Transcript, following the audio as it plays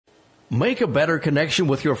Make a better connection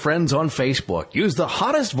with your friends on Facebook. Use the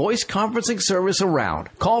hottest voice conferencing service around.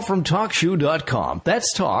 Call from TalkShoe.com.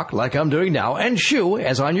 That's talk, like I'm doing now, and shoe,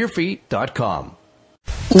 as on your feet.com.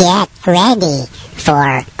 Get ready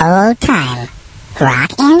for old time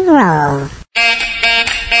rock and roll.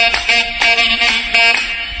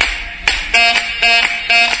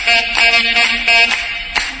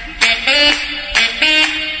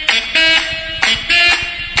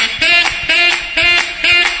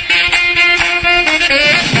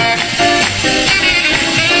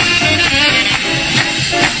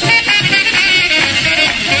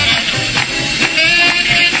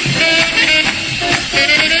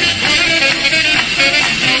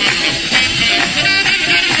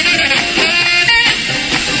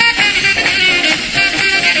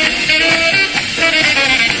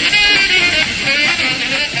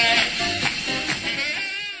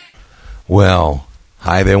 Well,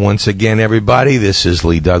 hi there once again, everybody. This is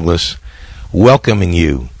Lee Douglas welcoming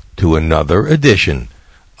you to another edition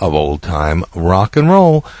of Old Time Rock and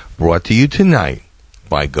Roll, brought to you tonight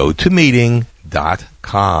by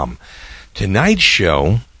GoToMeeting.com. Tonight's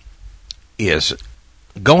show is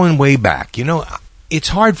going way back. You know, it's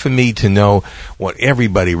hard for me to know what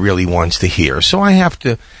everybody really wants to hear, so I have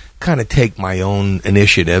to kind of take my own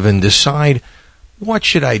initiative and decide, what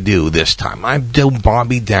should I do this time? I do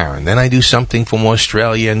Bobby Darin, then I do something from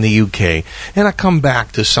Australia and the UK, and I come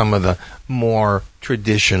back to some of the more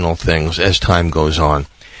traditional things as time goes on.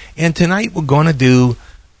 And tonight we're going to do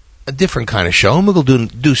a different kind of show, and we'll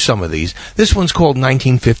do some of these. This one's called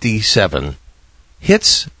 1957,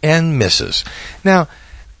 Hits and Misses. Now,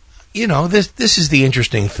 you know, this is the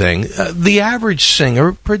interesting thing. The average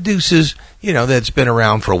singer produces, you know, that's been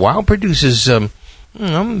around for a while, produces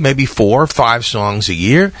maybe 4 or 5 songs a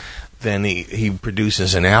year. Then he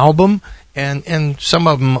produces an album, and some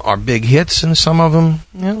of them are big hits, and some of them,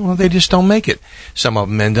 they just don't make it. Some of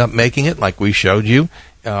them end up making it, like we showed you,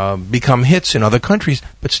 become hits in other countries,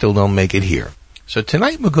 but still don't make it here. So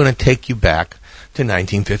tonight we're going to take you back to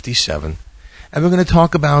 1957, and we're going to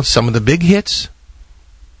talk about some of the big hits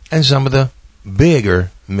and some of the bigger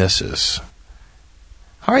misses.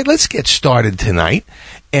 All right, let's get started tonight.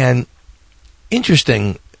 And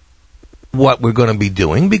interesting what we're going to be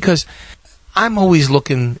doing, because I'm always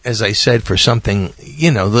looking, as I said, for something,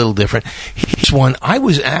 a little different. Here's one. I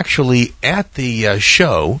was actually at the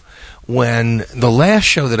show when the last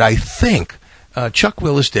show that I think Chuck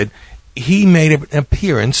Willis did, he made an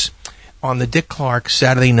appearance on the Dick Clark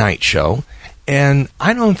Saturday Night Show, and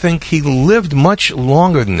I don't think he lived much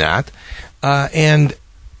longer than that. And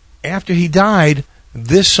after he died,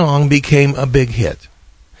 this song became a big hit.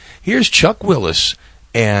 Here's Chuck Willis,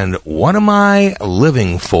 and What Am I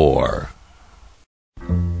Living For?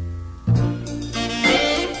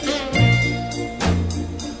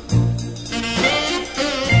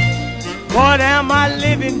 What am I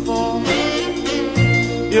living for,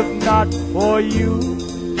 if not for you?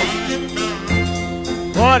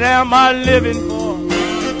 What am I living for,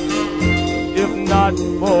 if not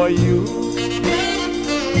for you?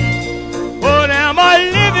 What am I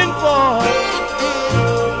living for,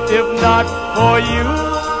 if not for you?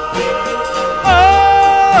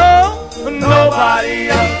 Oh, nobody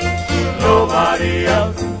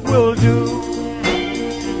else will do.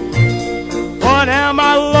 What am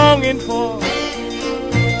I longing for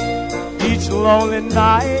each lonely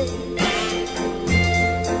night?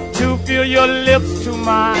 To feel your lips to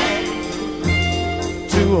mine,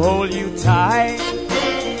 to hold you tight.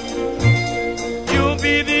 You'll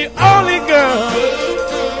be the only girl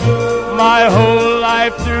my whole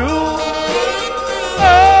life through.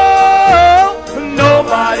 Oh,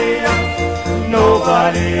 nobody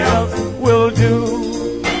else will do.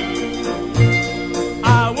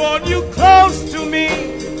 I want you close to me,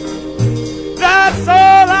 that's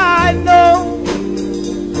all I know.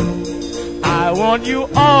 I want you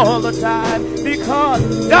all the time,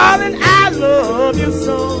 because, darling, I love you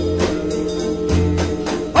so.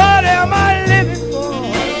 What am I living for,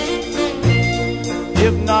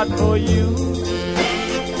 if not for you?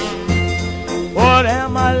 What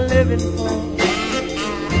am I living for,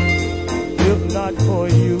 if not for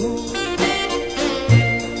you?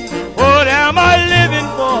 What am I living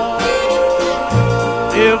for,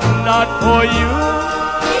 if not for you?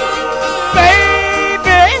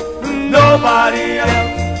 Baby, nobody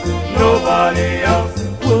else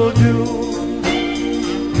will do.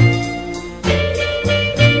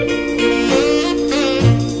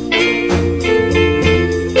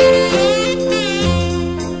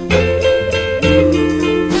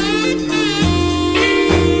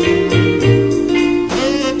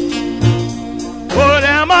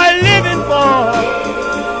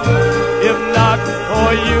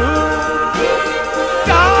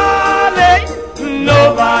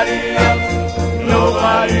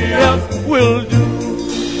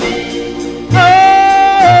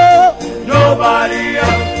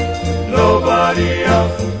 nobody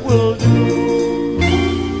else will do.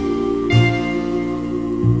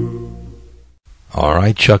 All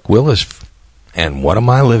right, Chuck Willis, and What Am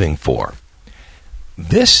I Living For?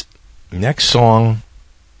 This next song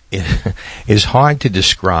is hard to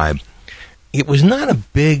describe. It was not a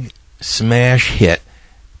big smash hit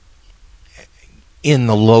in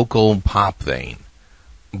the local pop vein,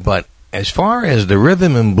 but as far as the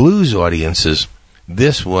rhythm and blues audiences,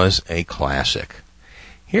 this was a classic.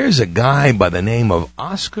 Here's a guy by the name of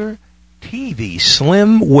Oscar TV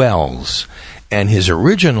Slim Wells and his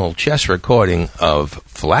original chess recording of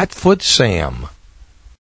Flatfoot Sam.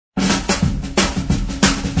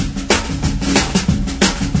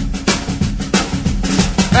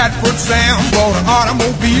 Flatfoot Sam bought an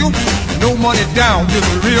automobile, no money down, just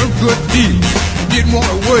a real good deal. Didn't want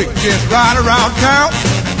to work, just ride around town.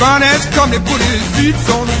 Finance company put his feet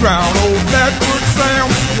on the ground. Oh, Flatfoot Sam,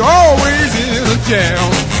 you're always in a jam.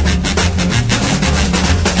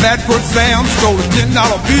 Flatfoot Sam stole a $10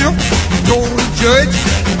 bill. He told the judge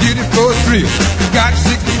he did it for a thrill. He got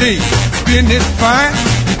 60 days, spend it fine.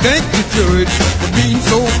 He thanked the judge for being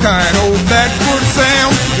so kind. Oh, Flatfoot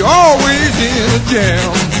Sam, you're always in a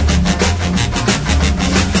jam.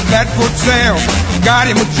 Flatfoot Sam got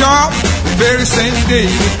him a job. The very same day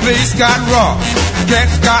the place got robbed. The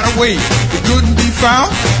cats got away, they couldn't be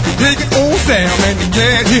found. They taken old Sam and they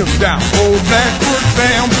carried him down. Oh, Flatfoot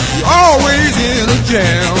Sam, you're always in a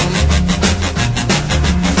jam.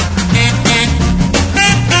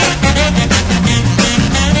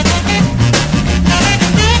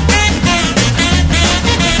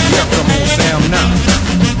 Yeah, come on, Sam, now.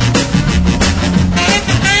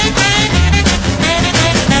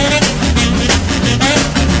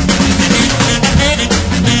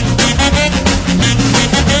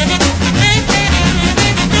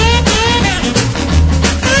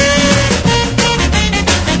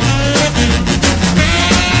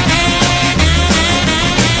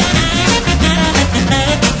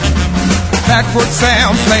 Flatfoot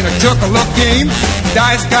Sam playing a chuck-a-luck game.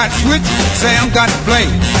 Dice got switched, Sam got the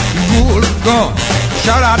blame. He pulled a gun,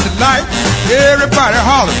 shot out the light. Everybody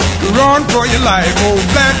hollered, run for your life. Oh,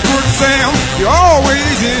 Flatfoot Sam, you're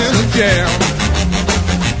always in a jam.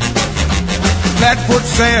 Flatfoot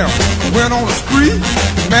Sam went on a spree,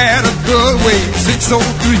 married a girl weighed 603.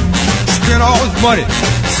 Spent all his money,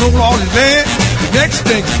 sold all his land. The next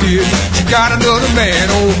thing she did, she got another man.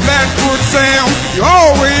 Oh, Flatfoot Sam, you're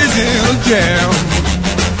always in a jam.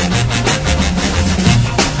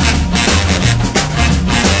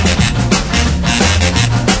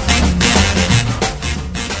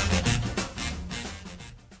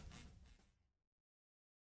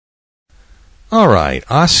 All right,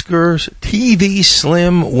 Oscar's TV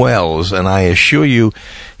Slim Wells, and I assure you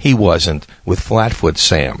he wasn't with Flatfoot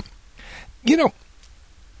Sam. You know,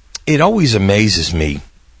 it always amazes me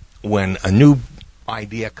when a new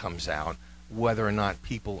idea comes out, whether or not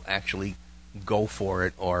people actually go for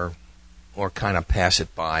it or kind of pass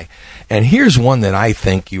it by. And here's one that I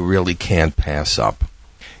think you really can't pass up.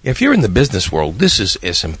 If you're in the business world, this is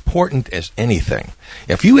as important as anything.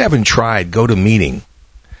 If you haven't tried GoToMeeting,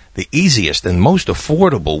 the easiest and most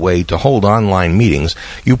affordable way to hold online meetings,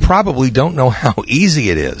 you probably don't know how easy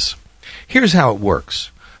it is. Here's how it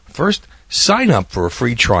works. First, sign up for a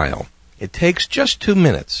free trial. It takes just 2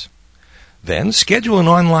 minutes. Then, schedule an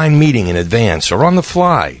online meeting in advance or on the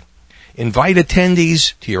fly. Invite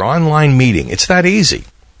attendees to your online meeting. It's that easy.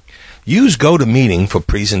 Use GoToMeeting for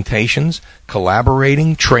presentations,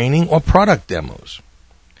 collaborating, training, or product demos.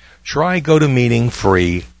 Try GoToMeeting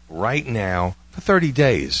free right now for 30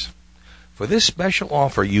 days. For this special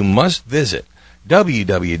offer, you must visit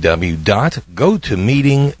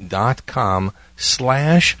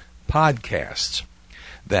www.gotomeeting.com/podcasts.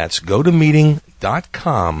 That's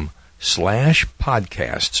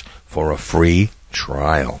gotomeeting.com/podcasts for a free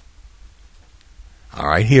trial. All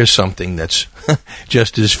right, here's something that's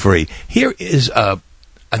just as free. Here is a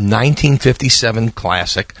 1957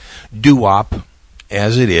 classic, doo-wop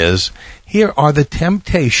as it is. Here are the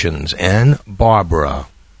Temptations and Barbara.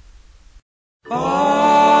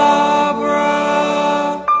 Barbara,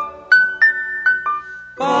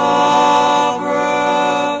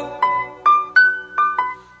 Barbara,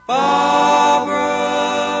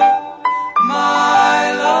 Barbara,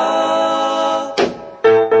 my love.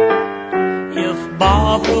 If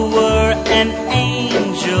Barbara were an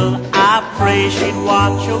angel, I pray she'd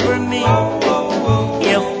watch over me.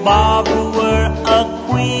 If Barbara were a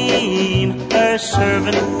queen, her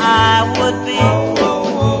servant I would be.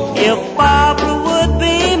 If Barbara would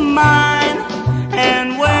be mine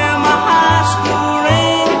and wear my high school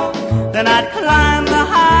ring, then I'd climb the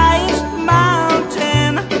highest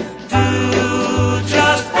mountain. Do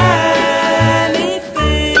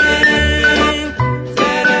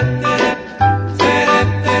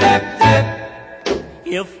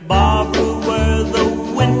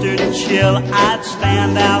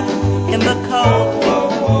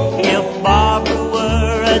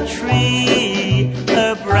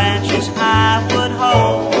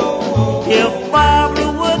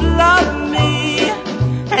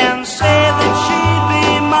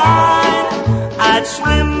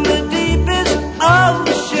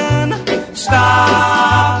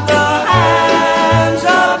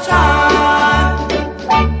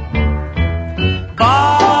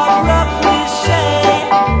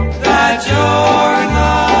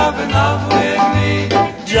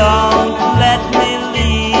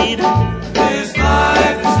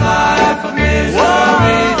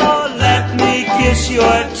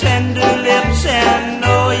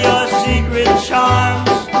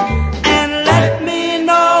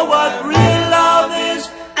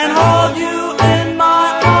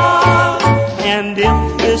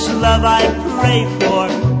love I pray for,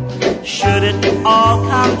 should it all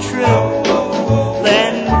come true,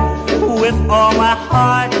 then with all my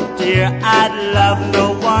heart, dear, I'd love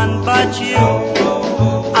no one but you.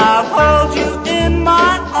 I'll hold you in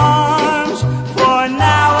my arms for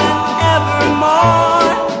now and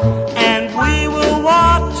evermore, and we will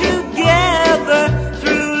walk together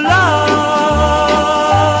through love's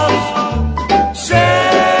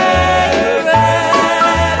sacred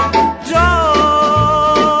door.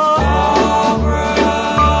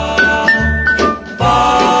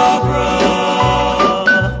 Barbara,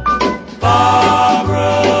 Barbara,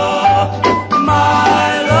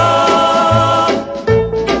 my love.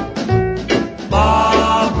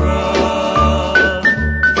 Barbara,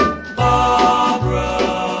 Barbara,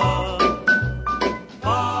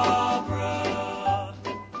 Barbara,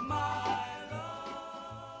 my love.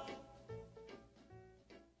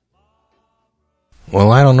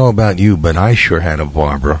 Well, I don't know about you, but I sure had a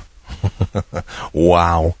Barbara.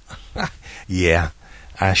 Wow. Yeah,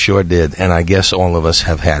 I sure did. And I guess all of us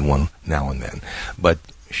have had one now and then. But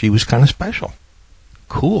she was kind of special.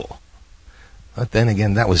 Cool. But then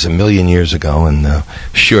again, that was a million years ago, and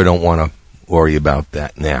sure don't want to worry about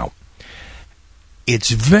that now.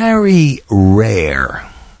 It's very rare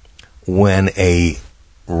when a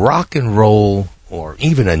rock and roll or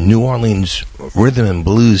even a New Orleans rhythm and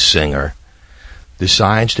blues singer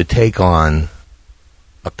decides to take on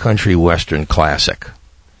a country western classic.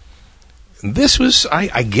 This was,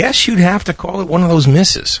 I guess you'd have to call it one of those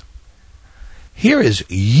misses. Here is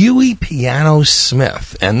Huey Piano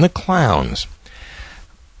Smith and the Clowns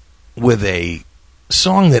with a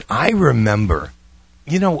song that I remember.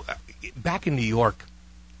 You know, back in New York,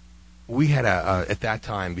 we had at that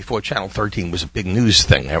time, before Channel 13 was a big news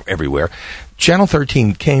thing everywhere, Channel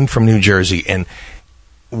 13 came from New Jersey, and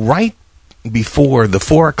right before the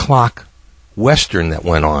 4 o'clock Western that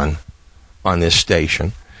went on this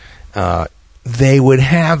station, they would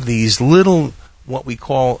have these little, what we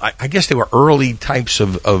call, I guess they were early types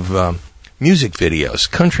of music videos,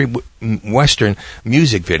 country Western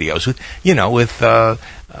music videos, with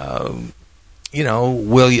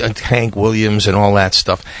Hank Williams and all that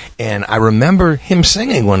stuff. And I remember him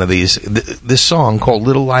singing one of these, this song called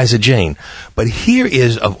Little Liza Jane. But here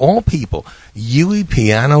is, of all people, Huey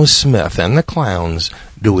Piano Smith and the Clowns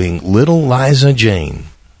doing Little Liza Jane.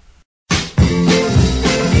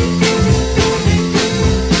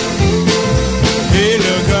 Hey,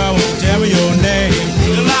 little girl, won't you tell me your name?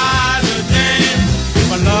 Little Liza Jane.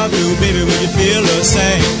 If I love you, baby, will you feel the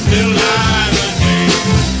same? Little Liza Jane.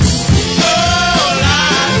 Oh,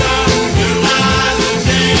 Liza, little Liza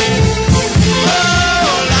Jane.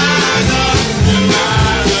 Oh, Liza, little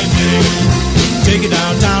Liza Jane. Take it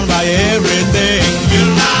downtown, buy everything.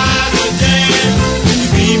 Little Liza Jane. You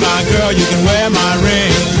be my girl, you can wear my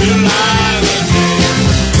ring. Little Liza Jane.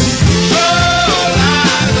 Oh,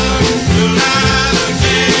 Liza, little Liza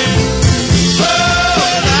Jane. Oh,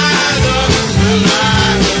 Liza, little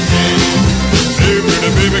Liza Jane. Hey,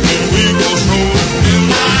 pretty baby, can we go strolling?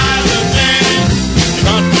 Little Liza Jane. You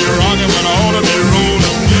got me rocking when I ought to be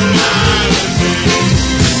rolling. Little Liza Jane.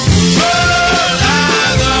 Oh,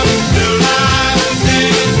 Liza, little Liza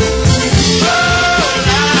Jane. Oh,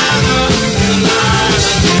 Liza, little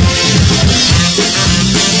Liza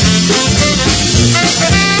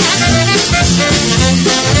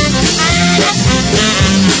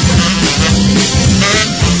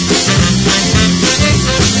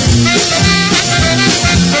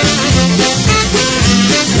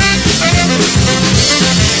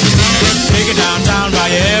Take it downtown, buy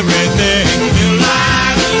everything. Little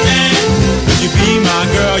Liza Jane. If you be my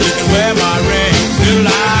girl, you can wear my ring. Little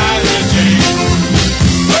Liza Jane.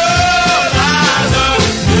 Oh, Liza,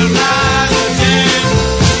 little Liza Jane.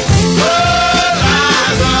 Oh,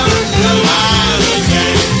 Liza, little Liza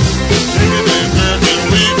Jane. Take it in there, then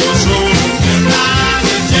we go strolling. Little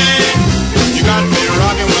Liza Jane. You got me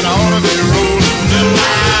rocking when I ought to be rolling. Little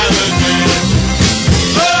Liza Jane.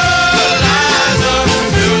 Oh, Liza,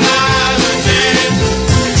 little Liza Jane.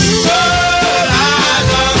 Oh,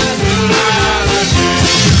 Liza, little Liza Jane.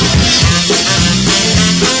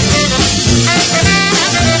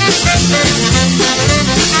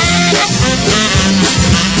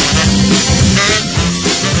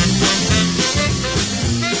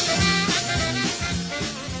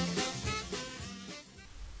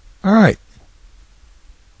 All right.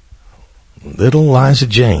 Little Liza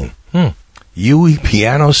Jane. Huey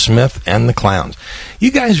Piano Smith and the Clowns.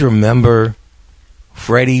 You guys remember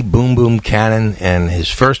Freddie Boom Boom Cannon and his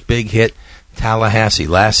first big hit, Tallahassee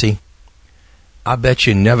Lassie? I bet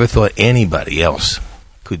you never thought anybody else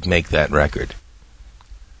could make that record.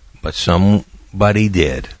 But somebody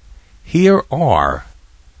did. Here are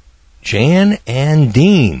Jan and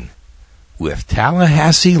Dean with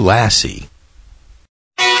Tallahassee Lassie.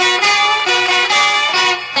 Well,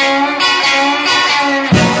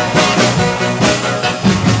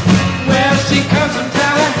 she comes from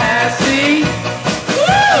Tallahassee.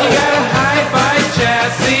 She got a hi-fi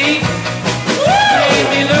chassis.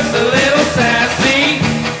 Baby looks a little sassy.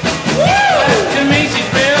 But to me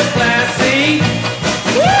she's real classy.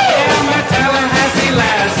 Yeah, my Tallahassee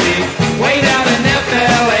lassie, way down in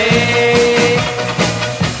FLA.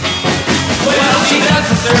 Well, she does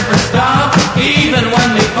the surfer stomp, even when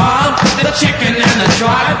we bump. The chicken and the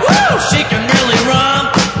tribe, woo, she can really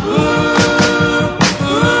rump.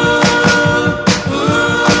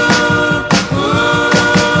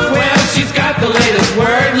 Well, she's got the latest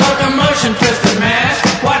word, locomotion, twist and mash,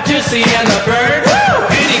 Watusi and the bird, woo,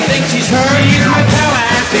 anything she's heard. She's my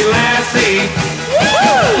Tallahassee lassie,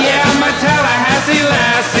 woo, yeah, my Tallahassee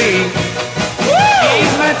lassie.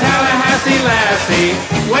 She's my Tallahassee lassie,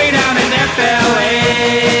 way down in FLA.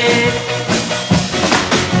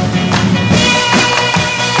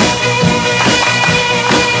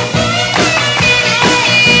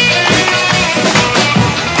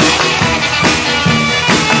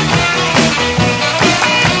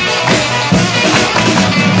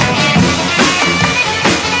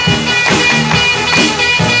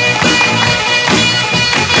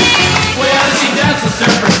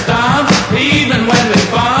 Surfer stomp, even when we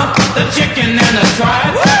bump. The chicken and the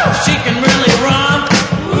tribe, woo, she can really rump.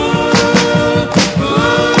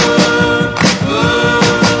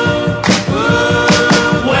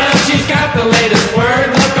 Well, she's got the latest word,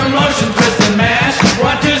 locomotion, twist and mash,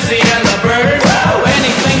 Watusi and the bird, woo,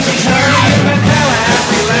 anything she's heard. She's my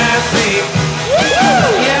Tallahassee lassie,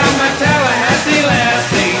 woo, yeah, my Tallahassee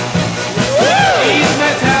lassie. She's my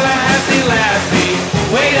Tallahassee lassie,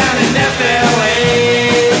 way down in FLA.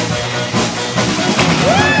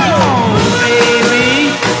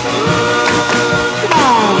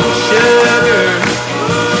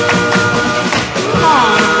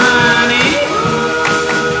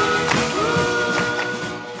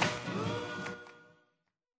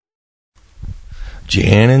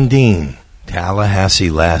 Jan and Dean, Tallahassee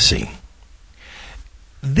Lassie.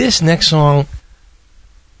 This next song,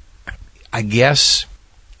 I guess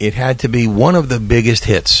it had to be one of the biggest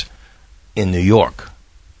hits in New York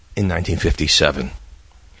in 1957.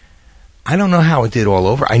 I don't know how it did all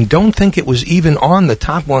over. I don't think it was even on the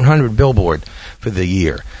top 100 Billboard for the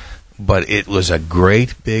year, but it was a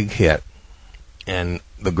great big hit, and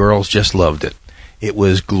the girls just loved it. It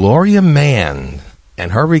was Gloria Mann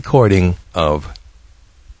and her recording of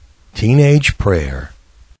Teenage Prayer.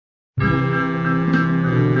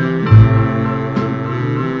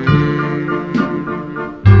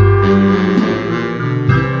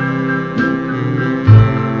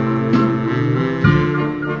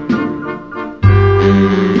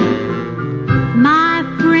 My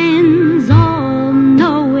friends all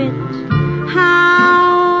know it,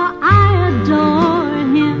 how I adore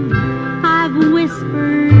him. I've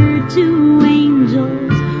whispered to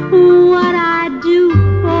angels what I do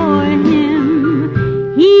for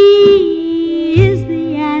him. He is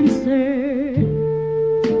the answer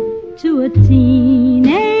to a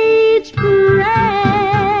teenage prayer.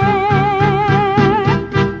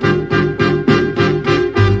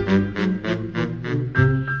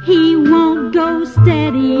 He won't go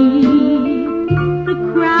steady, the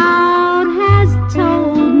crowd has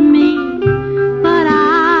told me, but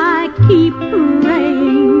I keep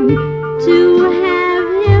praying to have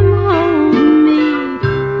him hold me.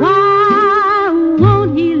 Why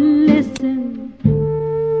won't he listen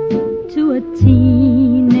to a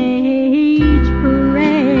teenage prayer?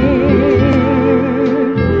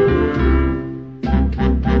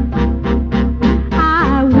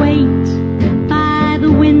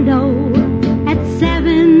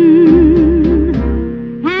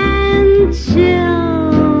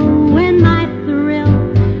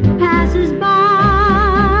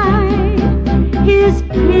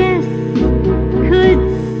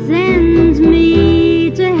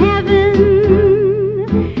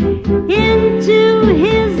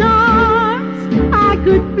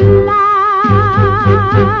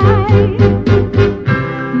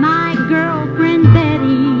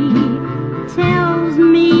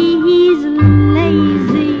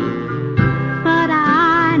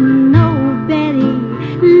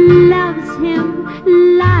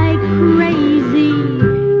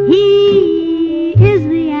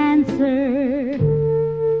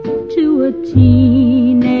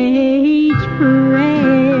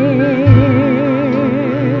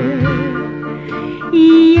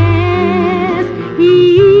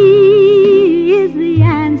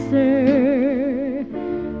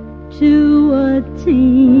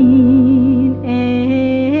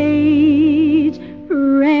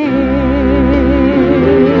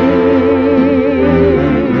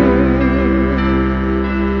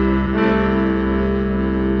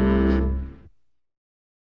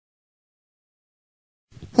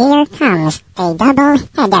 a double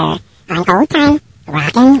header on old time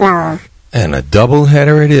rock and roll. And a double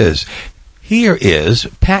header it is. Here is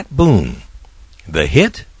Pat Boone, the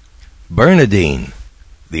hit Bernadine,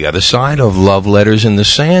 the other side of Love Letters in the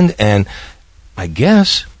Sand, and I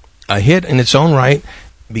guess a hit in its own right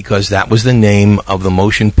because that was the name of the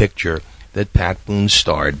motion picture that Pat Boone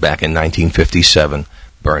starred back in 1957,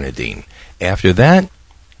 Bernadine. After that,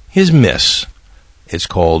 his miss. It's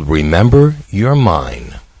called Remember You're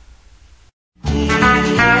Mine.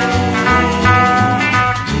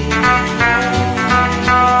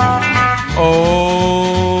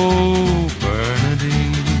 Oh,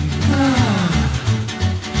 Bernadine.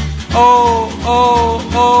 Oh,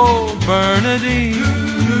 Bernadine.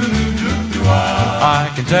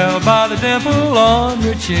 I can tell by the dimple on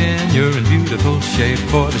your chin you're in beautiful shape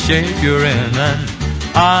for the shape you're in, and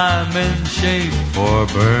I'm in shape for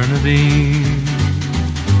Bernadine.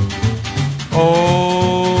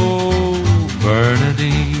 Oh,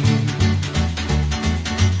 Bernadine.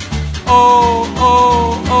 Oh,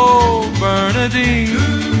 Bernadine.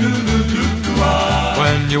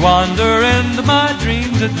 When you wander into my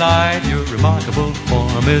dreams at night, your remarkable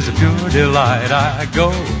form is a pure delight. I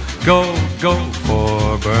go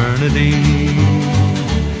for Bernadine.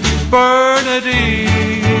 Bernadine.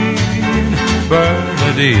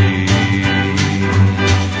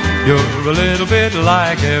 You're a little bit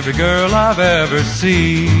like every girl I've ever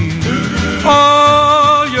seen.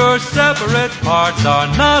 All your separate parts are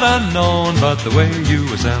not unknown, but the way you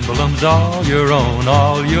assemble them's all your own,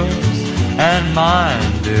 all yours and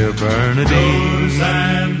mine, dear Bernadine. Yours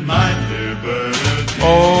and mine, dear Bernadine.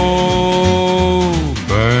 Oh,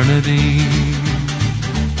 Bernadine.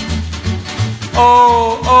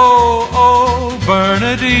 Oh,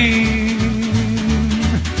 Bernadine.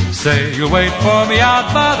 Say you'll wait for me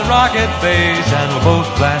out by the rocket base, and we'll both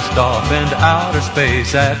blast off into outer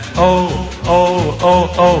space at oh,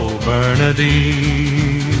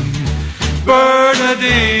 Bernadine.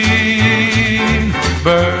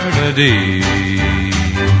 Bernadine.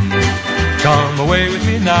 Come away with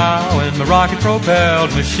me now in my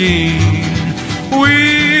rocket-propelled machine.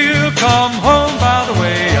 We'll come home by the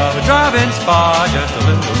way of a drive-in spa, just a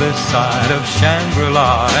little this side of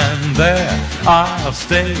Shangri-La, and there I'll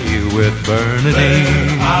stay with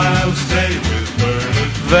Bernadine. I'll stay with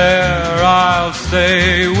Bernadine. There I'll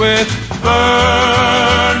stay with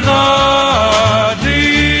Bernadine.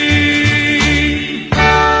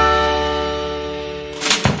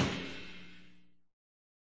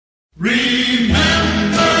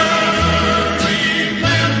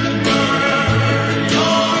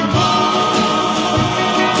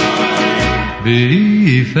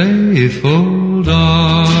 Be faithful,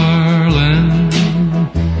 darling,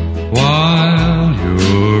 while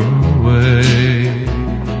you're away.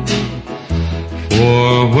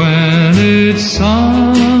 For when it's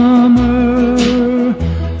summer,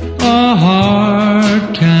 a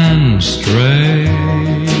heart can stray.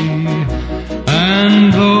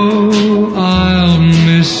 And though I'll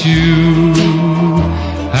miss you,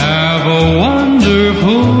 have a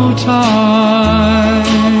wonderful time.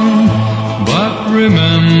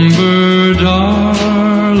 Remember,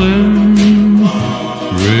 darling,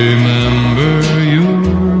 remember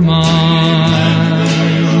you're mine.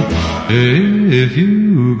 If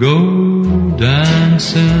you go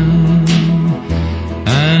dancing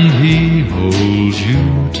and he holds you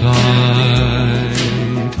tight,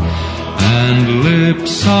 and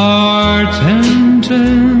lips are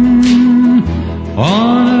tempting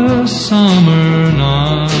on a summer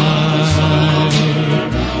night,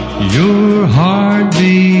 your heart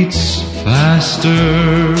beats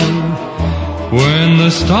faster when the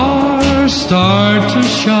stars start to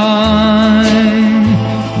shine.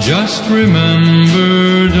 Just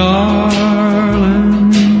remember,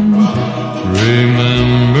 darling,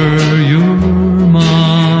 remember you're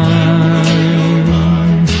mine.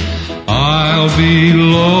 I'll be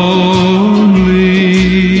lonely,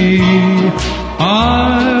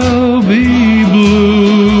 I'll be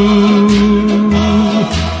blue,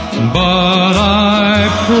 but I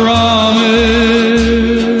promise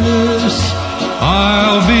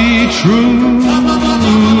I'll be true.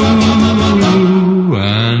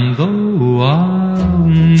 And though I'll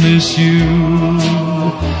miss you,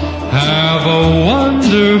 have a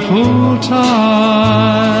wonderful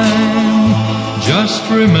time. Just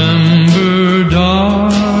remember,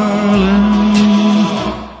 darling,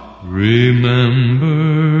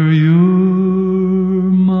 remember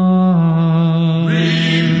you're mine.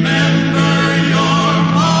 Remember you're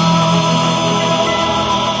mine.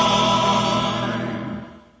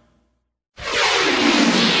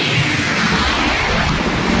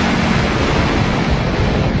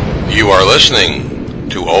 You are listening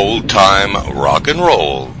to Old Time Rock and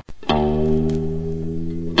Roll.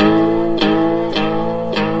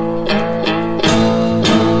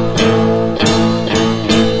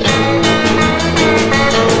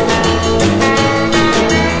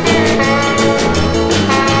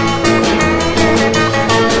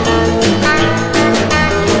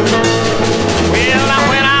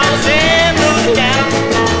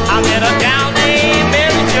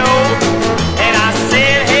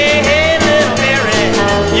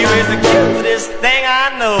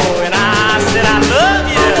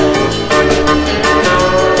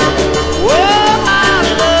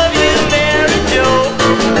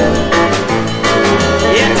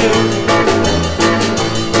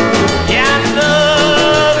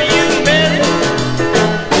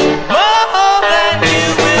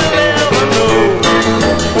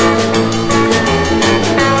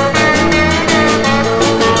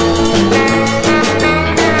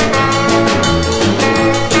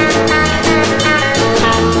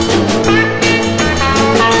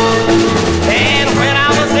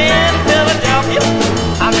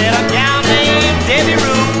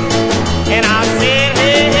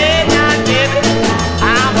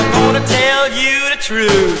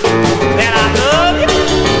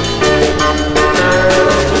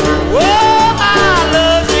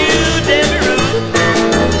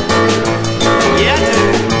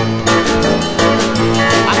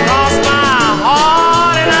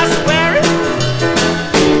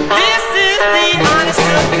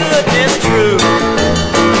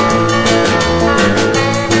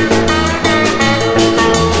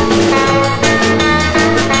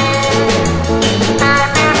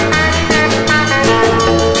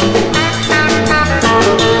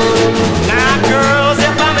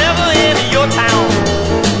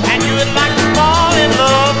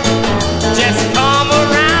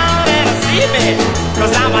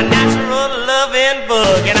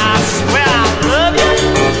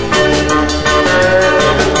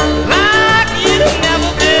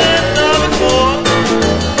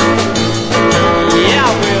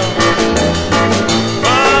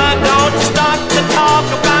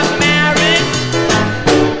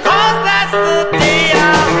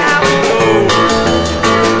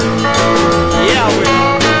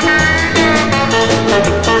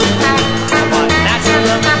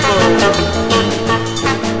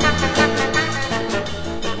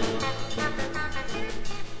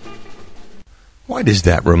 Why does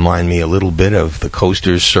that remind me a little bit of the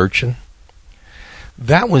Coasters Searchin'?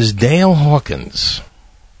 That was Dale Hawkins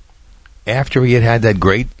after he had that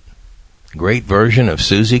great version of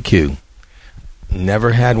Susie Q.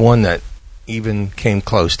 Never had one that even came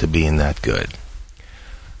close to being that good.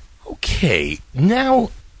 Okay,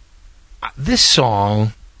 now this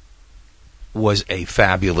song was a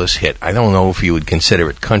fabulous hit. I don't know if you would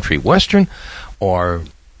consider it country western or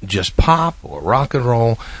just pop or rock and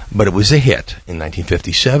roll, but it was a hit in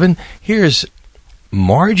 1957. Here's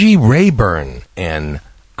Margie Rayburn and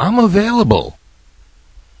I'm Available.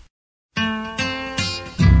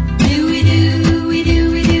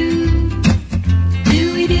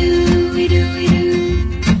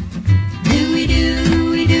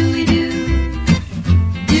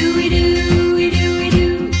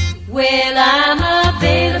 Well, I'm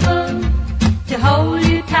available to hold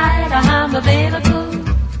you tight. I'm available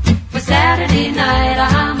for Saturday night.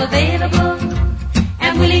 I'm available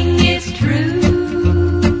and willing is true.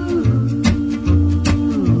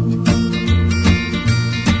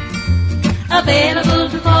 Available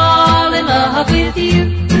to fall in love with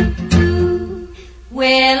you.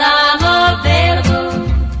 Well, I'm available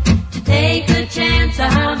to take a chance.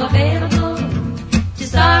 I'm available to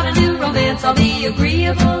start a new romance. I'll be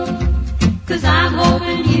agreeable, 'cause I'm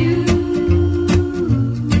hoping you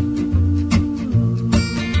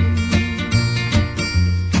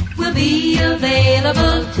will be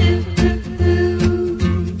available too.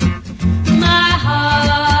 My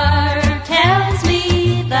heart tells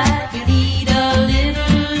me that you need a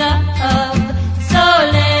little love, so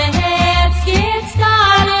let's get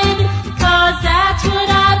started, 'cause that's what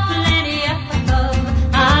I've plenty of.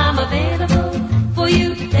 I'm available for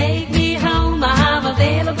you to take me home. I'm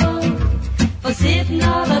available for sitting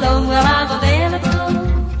all alone. Well, I'm available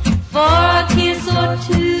for a kiss or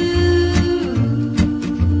two.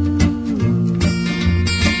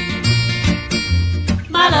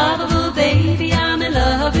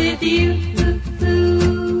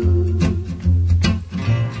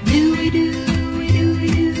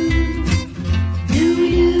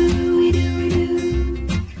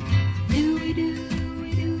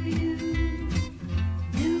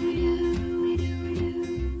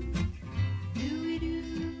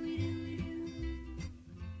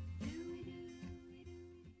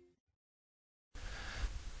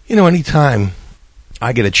 You know, anytime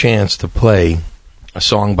I get a chance to play a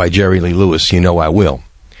song by Jerry Lee Lewis, you know I will.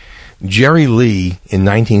 Jerry Lee, in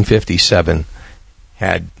 1957,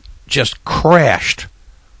 had just crashed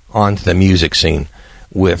onto the music scene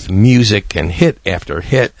with music and hit after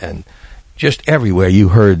hit, and just everywhere you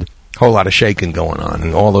heard a whole lot of shaking going on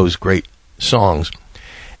and all those great songs.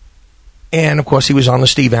 And, of course, he was on the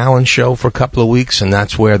Steve Allen Show for a couple of weeks, and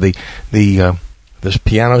that's where the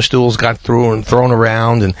piano stools got thrown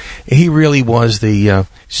around, and he really was the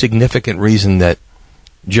significant reason that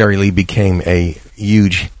Jerry Lee became a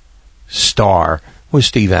huge star with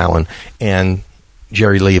Steve Allen. And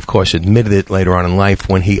Jerry Lee, of course, admitted it later on in life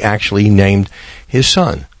when he actually named his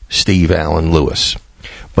son Steve Allen Lewis.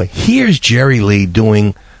 But here's Jerry Lee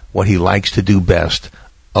doing what he likes to do best,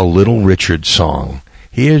 a Little Richard song.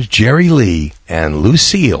 Here's Jerry Lee and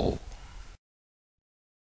Lucille.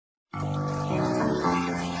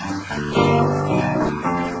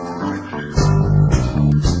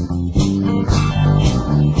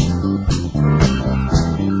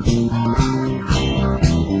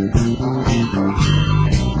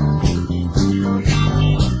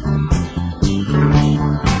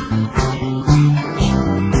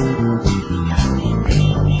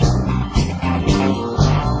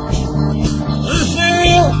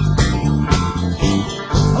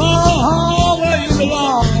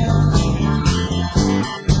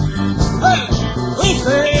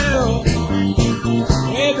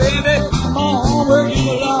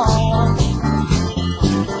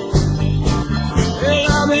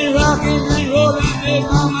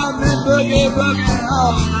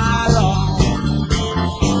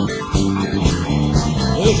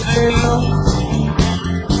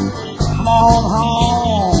 Come on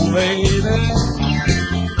home, baby.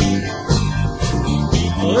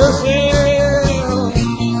 Lucille,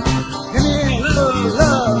 give me a little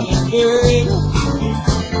love, baby.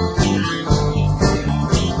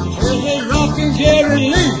 This is Rockin' Jerry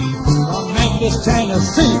Lee from Memphis,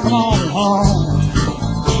 Tennessee. Come on home.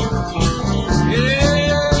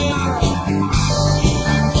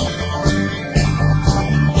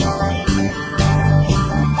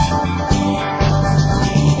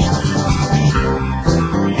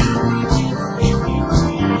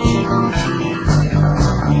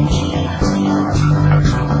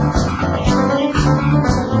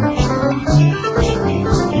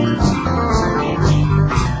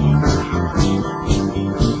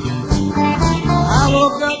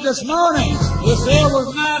 This morning, Lucille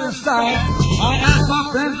was mad in sight. I asked my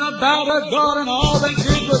friends about her garden, all they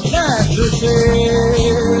did was laugh.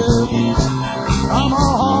 Lucille, come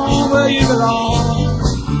on home where you belong.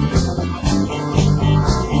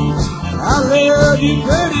 I love you,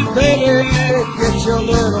 pretty baby. Get your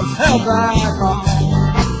little head back on.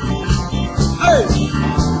 Hey!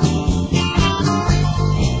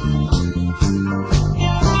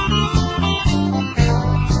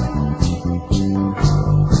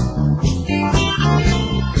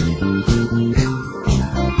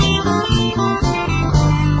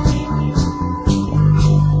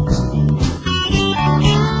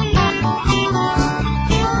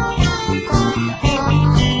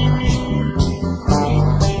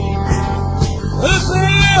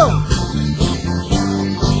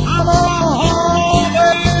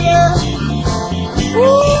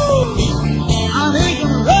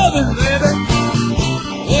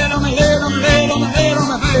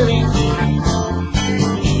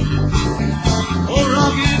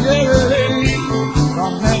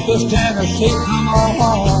 Tennessee, come on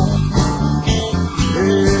home.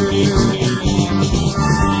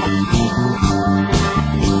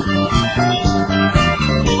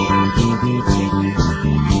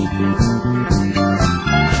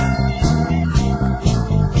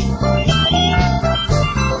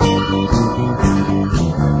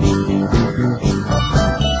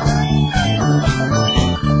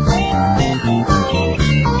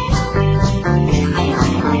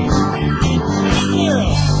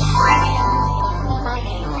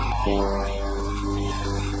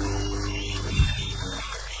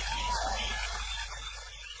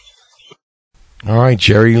 All right,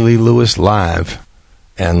 Jerry Lee Lewis live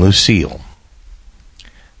and Lucille.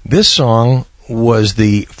 This song was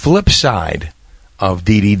the flip side of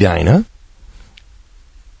Dee Dee Dinah,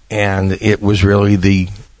 and it was really the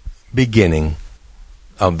beginning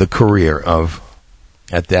of the career of,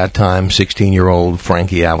 at that time, 16-year-old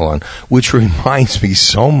Frankie Avalon, which reminds me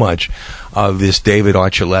so much of this David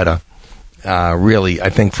Archuleta. Really, I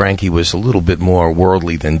think Frankie was a little bit more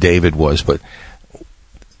worldly than David was, but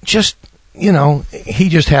just, you know, he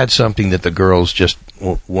just had something that the girls just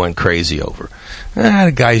went crazy over.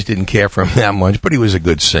 The guys didn't care for him that much, but he was a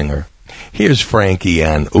good singer. Here's Frankie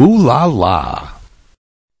and Ooh La La.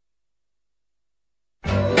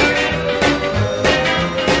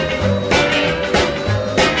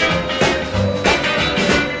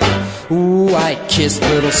 Ooh, I kissed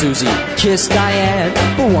little Susie, kissed Diane,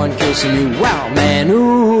 but one kiss from you, wow, man,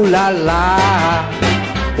 ooh la la,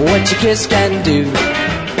 what your kiss can do,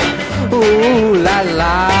 ooh la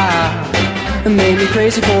la, it made me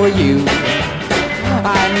crazy for you.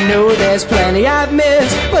 I know there's plenty I've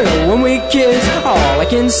missed, but when we kiss, all I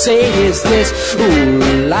can say is this,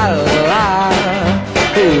 ooh la la,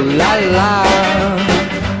 ooh la la,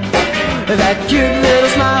 that cute little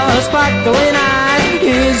smile, sparkling eyes,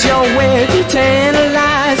 is your way to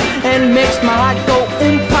tantalize and makes my heart go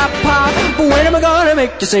pop. But when am I gonna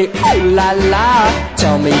make you say ooh la la?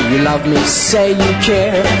 Tell me you love me, say you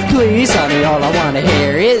care. Please, honey, all I wanna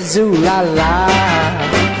hear is ooh la la.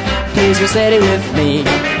 Please go steady with me.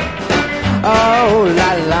 Oh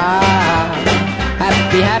la la.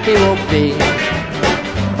 Happy we'll be.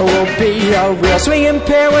 We'll be a real swinging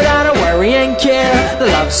pair without a worry and care. The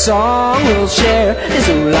love song we'll share is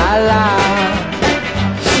ooh la la.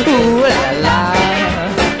 Ooh la la,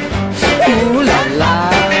 ooh la la.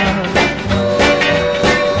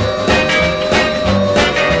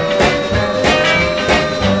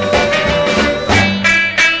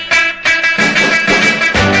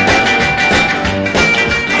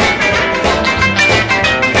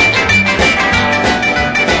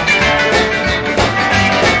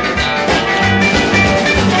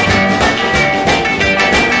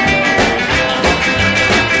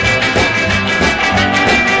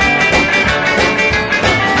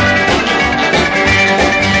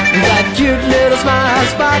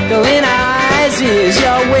 Sparkling eyes is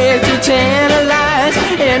your way to tantalize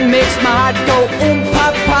and makes my heart go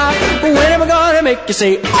pop. But when am I gonna make you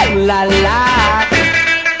say ooh la la?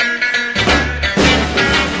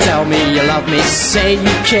 Tell me you love me, say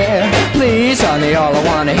you care. Please, honey, all I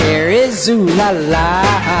wanna hear is ooh la la.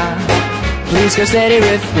 Please go steady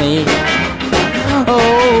with me.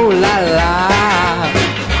 Oh la la.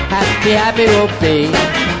 Happy we'll be.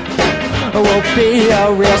 We'll be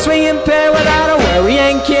a real swinging pair without a worry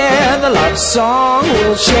and care. The love song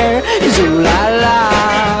we'll share is ooh la la,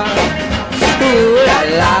 ooh la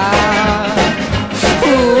la,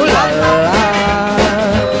 ooh la la.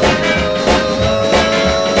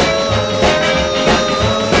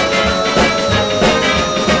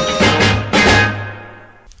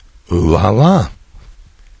 Ooh la la.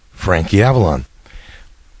 Frankie Avalon.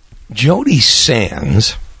 Jody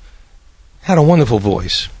Sands had a wonderful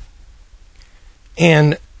voice.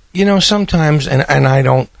 And, you know, sometimes, and I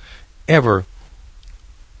don't ever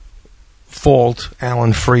fault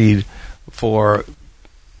Alan Freed for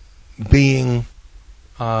being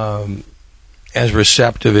as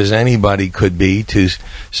receptive as anybody could be to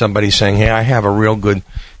somebody saying, hey, I have a real good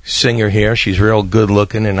singer here. She's real good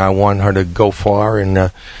looking, and I want her to go far,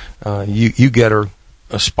 and you get her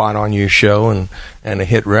a spot on your show and a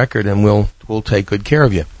hit record, and we'll take good care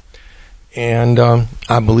of you. And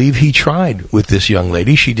I believe he tried with this young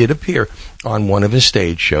lady. She did appear on one of his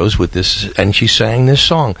stage shows with this, and she sang this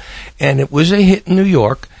song. And it was a hit in New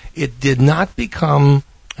York. It did not become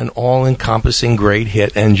an all-encompassing great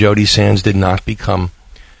hit, and Jody Sands did not become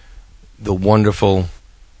the wonderful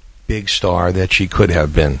big star that she could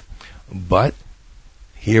have been. But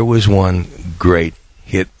here was one great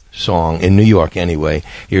hit song, in New York anyway.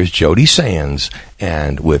 Here's Jody Sands,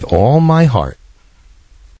 and With All My Heart.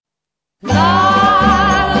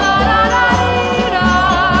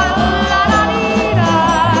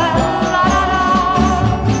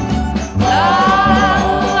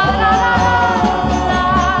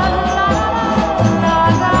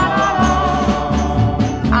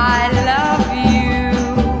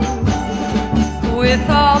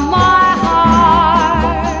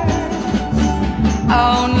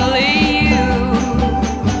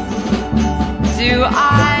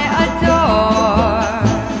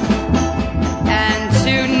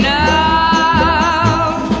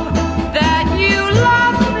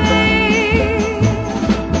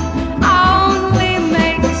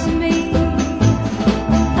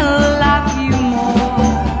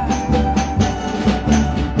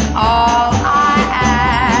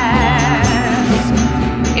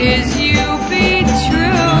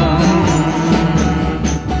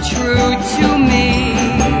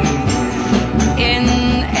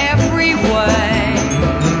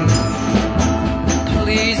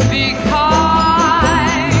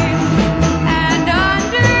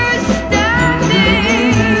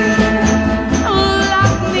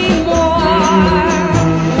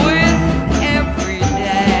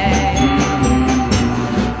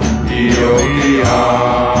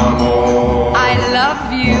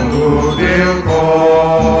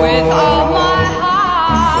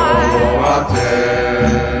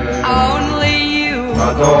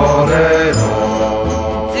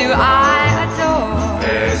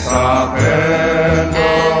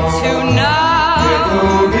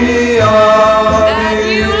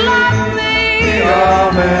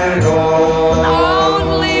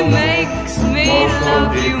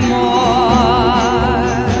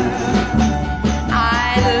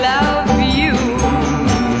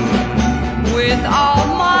 with all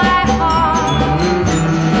my heart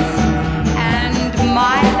and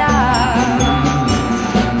my love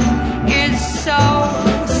is so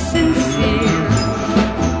sincere.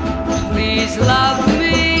 Please love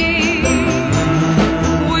me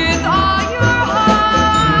with all your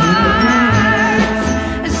heart.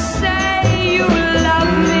 Say you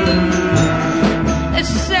love me.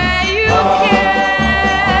 Say you care.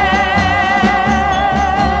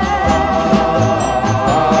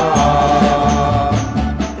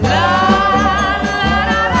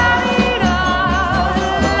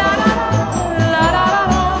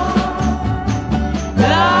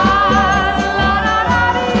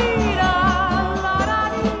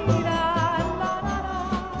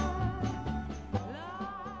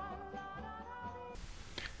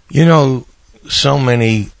 You know, so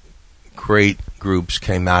many great groups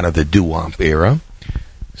came out of the doo-wop era.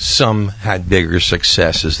 Some had bigger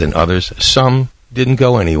successes than others. Some didn't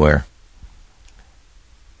go anywhere.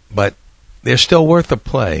 But they're still worth a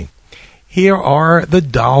play. Here are the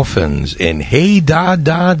Dolphins in Hey Da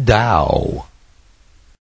Da Dow.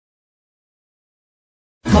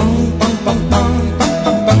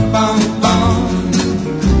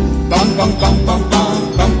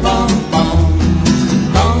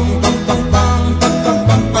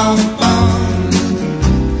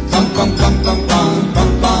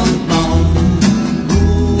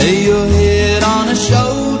 Lay your head on a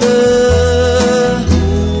shoulder,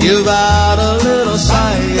 give out a little sigh.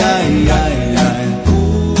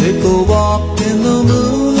 Take a walk in the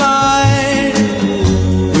moonlight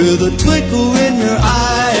with a twinkle in your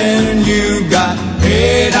eye, and you got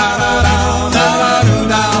hey da da da da da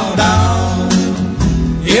da da.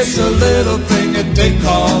 It's a little thing that they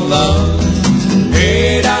call love.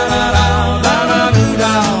 Hey da da da da da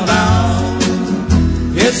da da.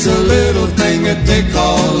 It's a little thing that they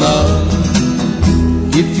call love.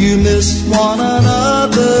 If you miss one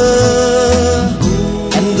another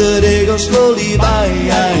and the day goes slowly by,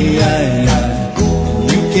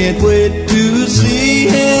 you can't wait to see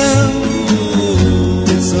him.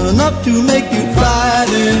 It's enough to make you cry.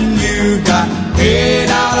 Then you got hey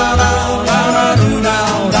da da da da da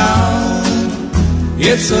da da.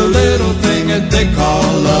 It's a little thing that they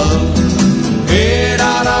call love. Hey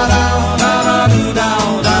da da da da da da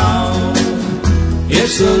da.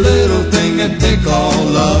 It's a little thing that they call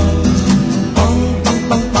love.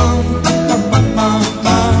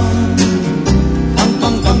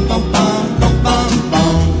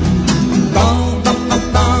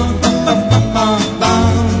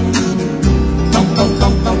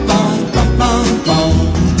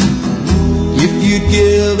 If you'd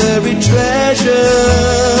give every treasure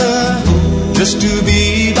just to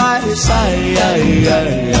be by his side,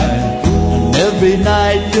 and every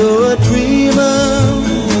night you're a dreamer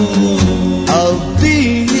of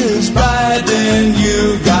being his bride, then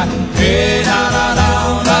you got hey da da da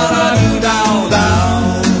da da da da.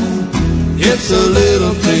 It's a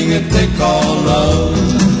little thing that they call love.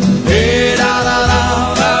 Hey da da da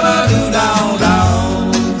da da da da.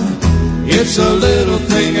 It's a little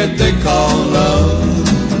thing that they call love.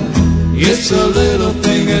 It's a little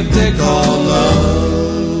thing that they call love.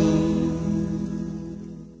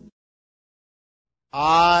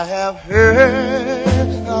 I have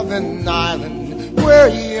heard of an island where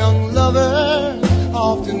young lovers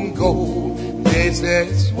often go. They say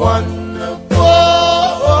it's wonderful.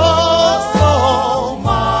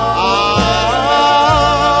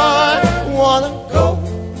 I wanna go.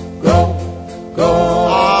 I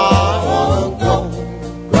wanna go.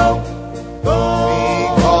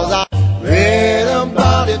 Because I read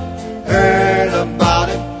about it, heard about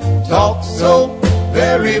it, talked so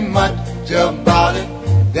very much about it.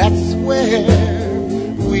 That's where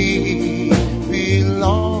we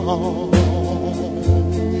belong.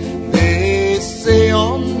 They say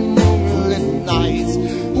on moonlit nights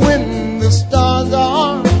when the stars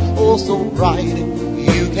are oh so bright,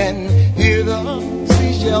 you can hear the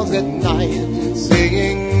seashells at night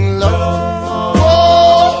singing love.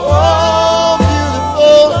 Oh,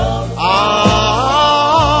 beautiful. I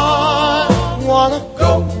wanna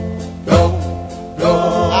go.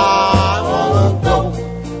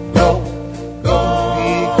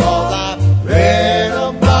 Because I read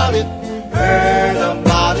about it, heard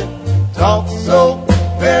about it, talked so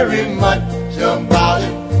very much about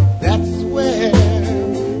it. That's where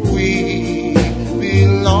we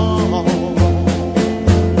belong.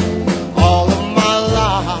 All of my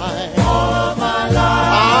life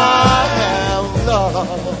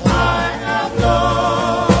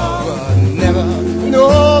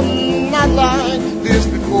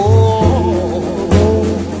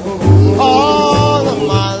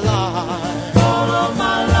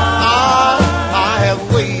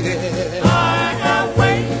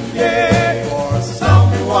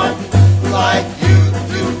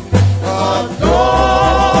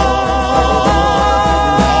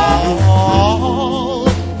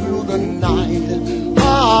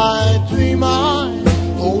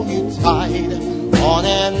on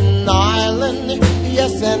an island,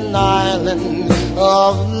 yes, an island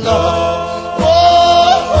of love. Oh,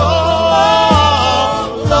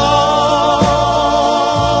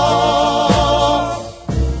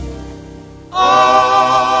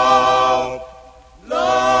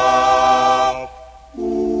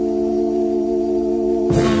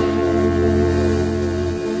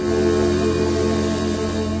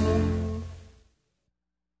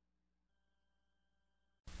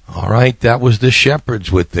 Right, that was the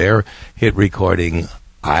Shepherds with their hit recording,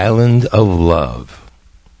 Island of Love.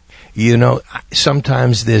 You know,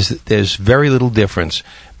 sometimes there's very little difference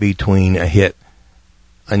between a hit,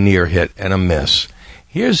 a near hit, and a miss.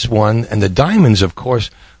 Here's one, and the Diamonds, of course,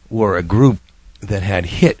 were a group that had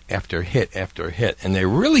hit after hit after hit, and they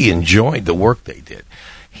really enjoyed the work they did.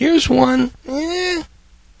 Here's one,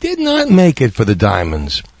 did not make it for the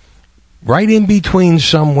Diamonds. Right in between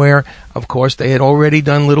somewhere, of course, they had already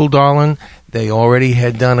done Little Darlin'. They already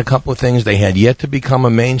had done a couple of things. They had yet to become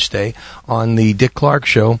a mainstay on the Dick Clark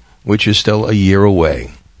Show, which is still a year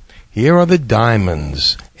away. Here are the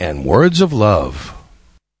Diamonds and Words of Love.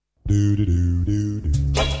 Hold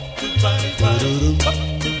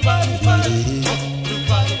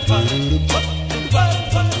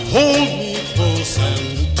me close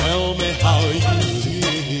and tell me how you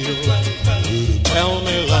feel. Tell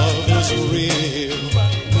me love is real.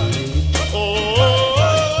 Oh,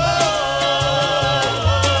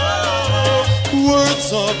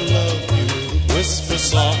 words of love you whisper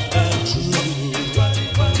soft and true.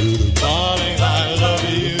 Darling, I love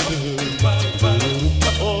you.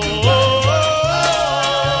 Oh,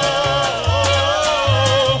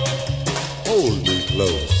 hold me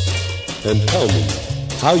close and tell me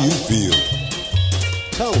how you feel.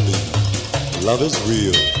 Tell me love is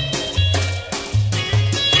real.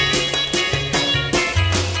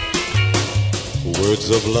 Words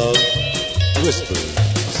of love, whispering,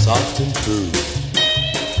 soft and true.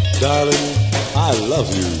 Darling, I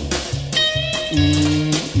love you.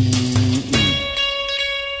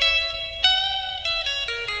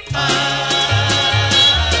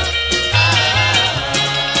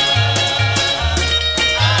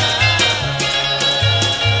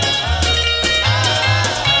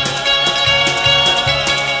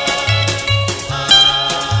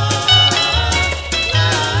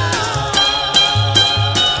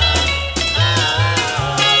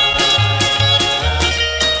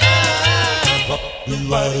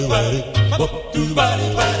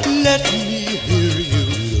 Let me hear you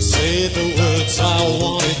say the words I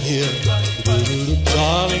want to hear,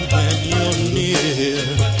 darling, when you're near.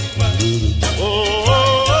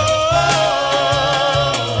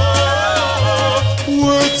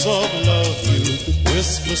 Words of love you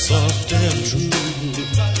whisper soft and true,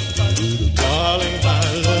 darling, I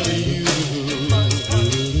love you.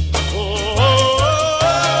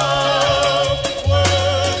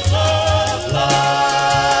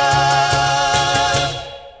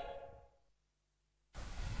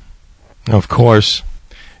 Of course,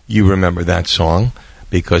 you remember that song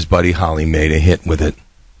because Buddy Holly made a hit with it.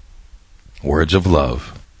 Words of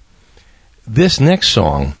Love. This next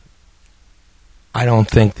song, I don't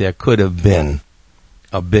think there could have been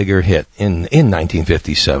a bigger hit in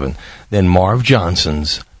 1957 than Marv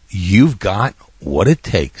Johnson's You've Got What It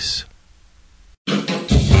Takes.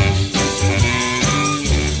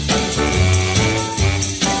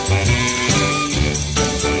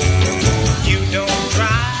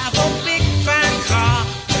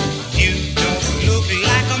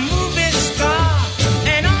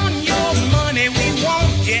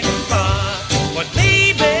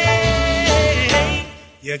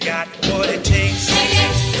 You got what it takes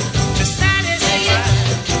to satisfy.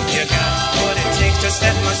 You got what it takes to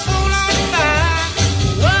set my soul on fire.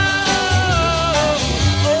 Whoa,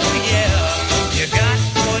 oh yeah. You got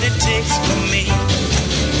what it takes for me.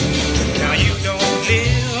 Now you don't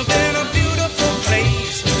live in a beautiful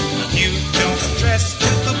place. You don't dress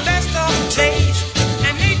with the best of taste.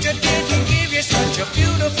 And nature didn't give you such a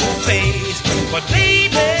beautiful face. But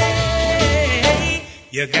baby,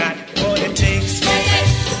 you got what it takes.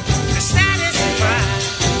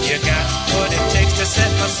 You got what it takes to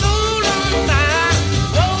set my soul on fire.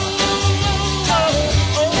 Oh, oh,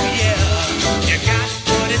 oh, yeah. You got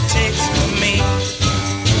what it takes for me.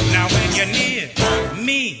 Now when you're near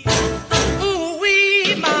me,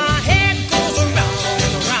 ooh-wee, my head goes around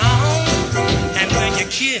and around. And when you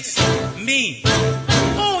kiss me,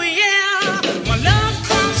 oh yeah, my love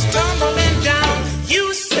comes tumbling down.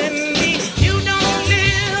 You send me, you don't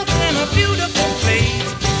live in a beautiful place.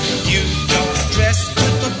 You don't dress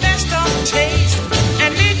taste,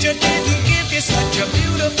 and nature didn't give you such a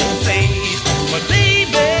beautiful face. But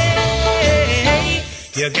baby,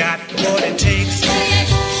 You got what it takes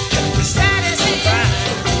to satisfy.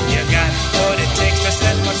 You got what it takes to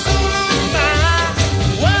set my soul on fire.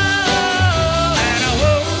 Whoa, and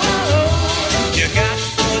whoa, whoa. You got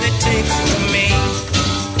what it takes for me.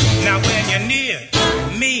 Now when you're near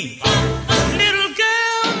me, little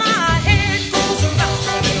girl, my head goes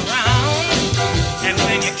around and around. And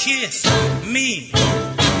when you kiss me,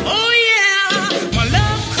 oh yeah, my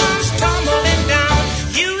love comes tumbling down.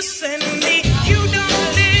 You send me, you don't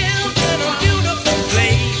live in a beautiful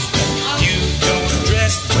place. You don't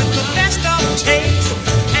dress with the best of taste,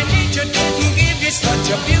 and nature didn't give you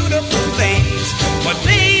such a beautiful face. But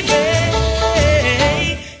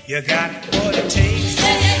baby, you got what it takes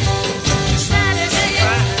to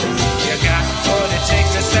satisfy. You got what it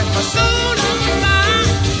takes to set my soul on fire.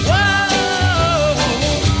 Whoa,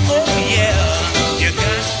 oh yeah, you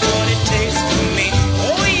got what it takes for me.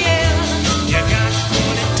 Oh yeah, you got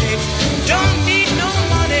what it takes. Don't need no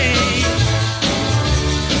money,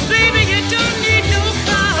 baby, you don't need no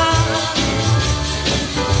car.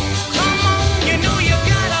 Come on, you know you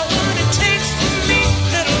got what it takes for me,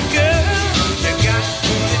 little girl. You got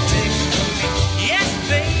what it takes for me. Yes,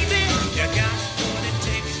 baby, you got what it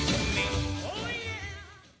takes for me. Oh yeah.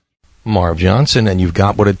 Marv Johnson, and You've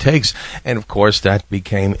Got What It Takes. And, of course, that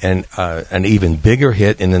became an even bigger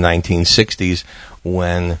hit in the 1960s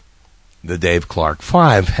when the Dave Clark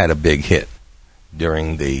Five had a big hit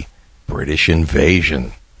during the British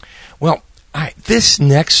invasion. Well, this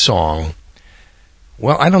next song,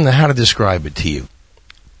 well, I don't know how to describe it to you.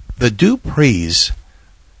 The Duprees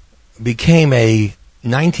became a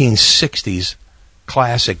 1960s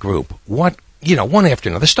classic group. One after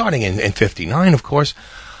another, starting in 59, of course.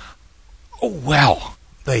 Oh, well,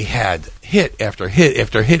 they had hit after hit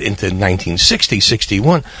after hit into 1960,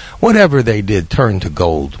 61. Whatever they did turned to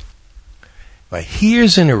gold. But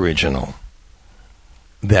here's an original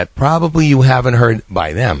that probably you haven't heard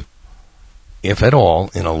by them, if at all,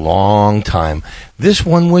 in a long time. This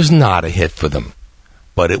one was not a hit for them,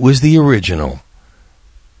 but it was the original.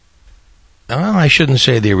 I shouldn't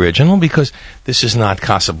say the original, because this is not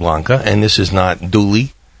Casablanca, and this is not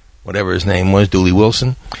Dooley, whatever his name was, Dooley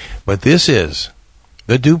Wilson. But this is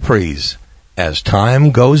the Duprees, As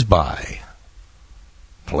Time Goes By.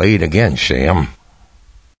 Play it again, Sam.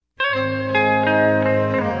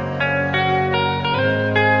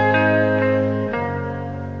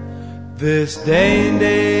 This day and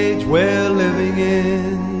age we're living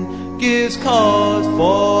in gives cause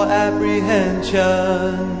for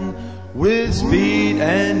apprehension, with speed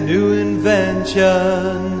and new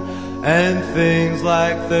invention and things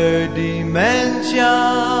like third dimension.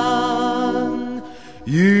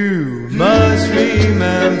 You must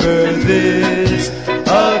remember this: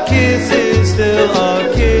 a kiss is still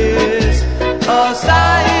a kiss, a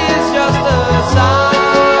sigh is just a sigh.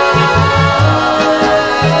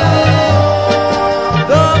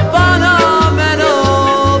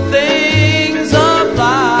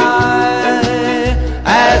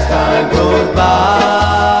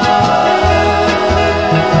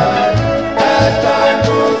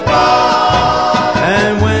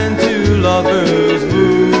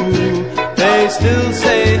 Still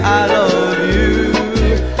say I love you.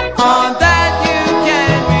 On that you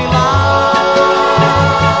can rely.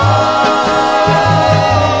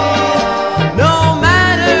 No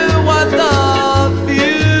matter what the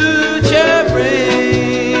future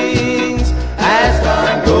brings, as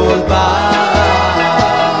time goes by.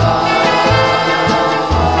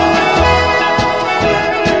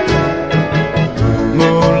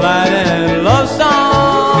 Moonlight and love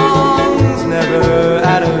songs, never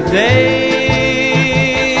out of date.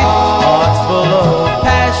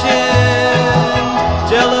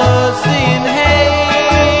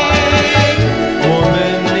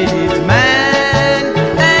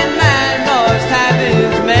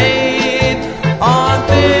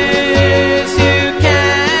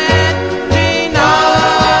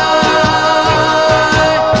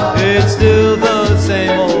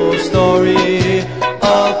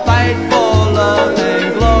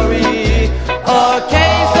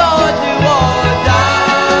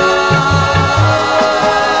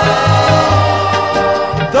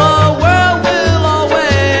 The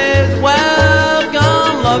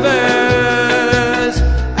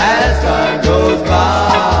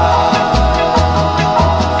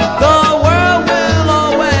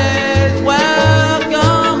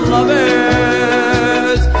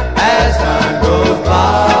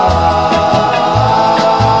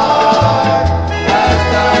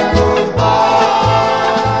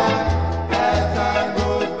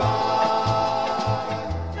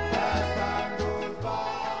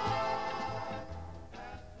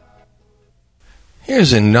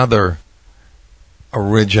Here's another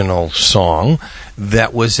original song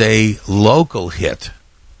that was a local hit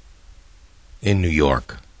in New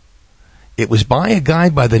York. It was by a guy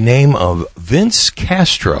by the name of Vince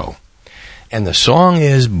Castro. And the song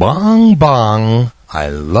is Bong Bong, I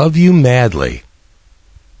Love You Madly.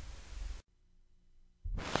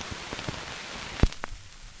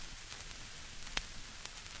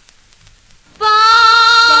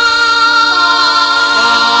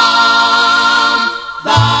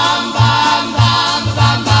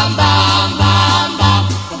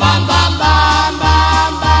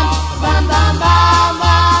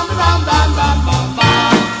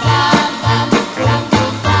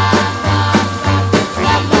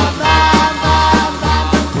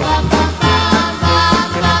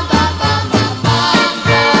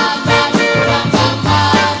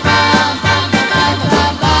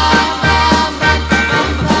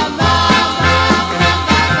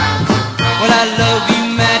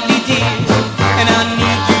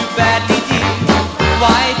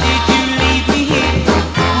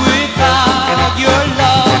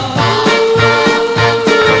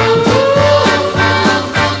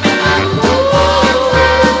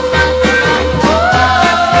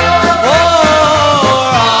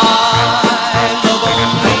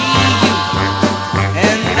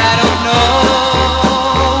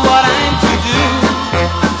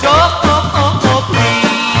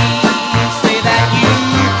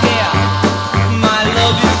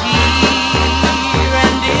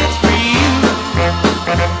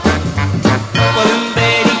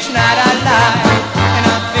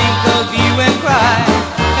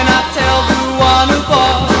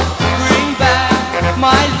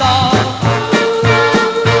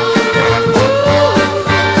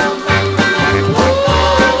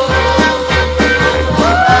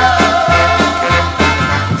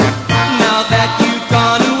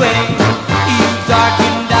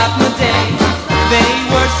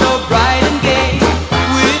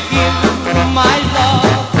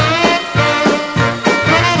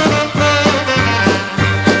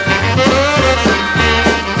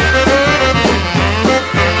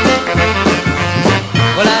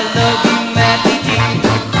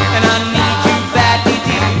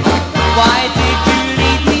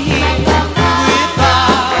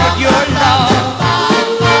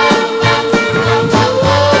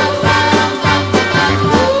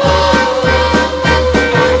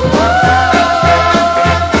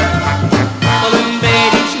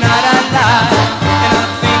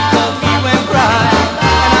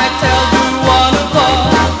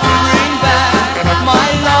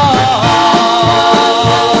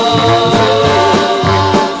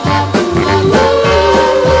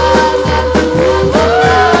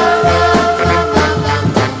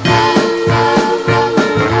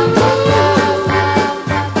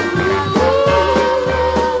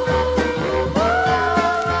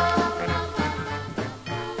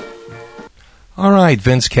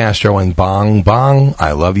 Vince Castro and Bong Bong,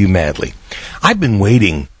 I Love You Madly. I've been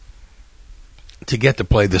waiting to get to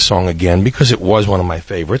play this song again because it was one of my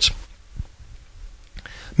favorites.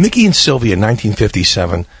 Mickey and Sylvia in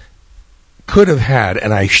 1957 could have had,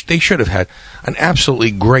 and they should have had, an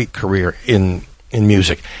absolutely great career in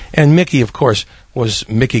music. And Mickey, of course, was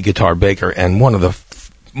Mickey Guitar Baker and one of the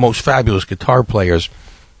most fabulous guitar players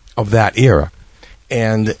of that era.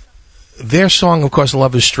 And their song, of course,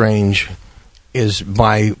 Love is Strange, is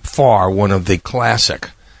by far one of the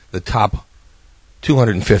top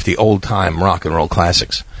 250 old-time rock and roll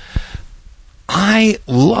classics. I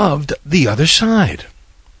loved The Other Side.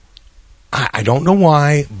 I don't know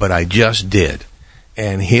why, but I just did.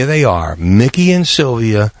 And here they are, Mickey and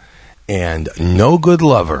Sylvia, and No Good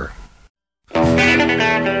Lover.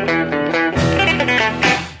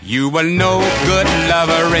 You were no good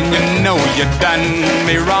lover, and you know you done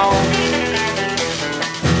me wrong.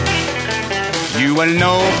 You were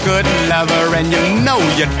no good lover, and you know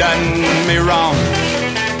you done me wrong.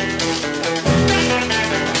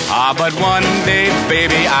 Ah, but one day,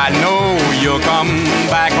 baby, I know you'll come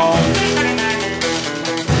back home.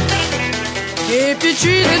 If you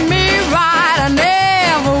treated me right, I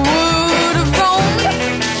never would have roamed.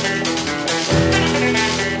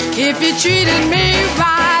 If you treated me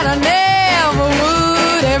right, I never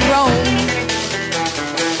would have roamed.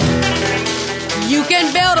 You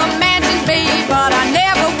can build a mansion, babe, but I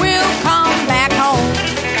never will come back home.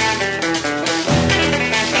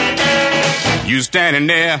 You standing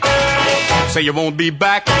there, say you won't be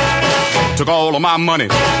back. Took all of my money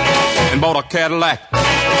and bought a Cadillac.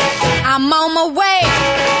 I'm on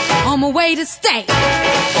my way to stay.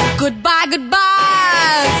 Goodbye, goodbye,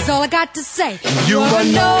 that's all I got to say. You were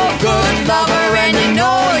no good lover, and you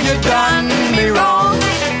know you done me wrong.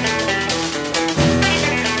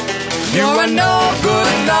 You're a no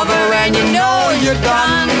good lover and you know you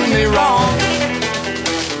done me wrong.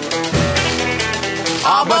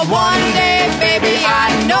 Oh, but one day, baby, I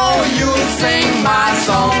know you'll sing my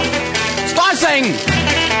song. Start singing.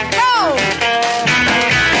 Go!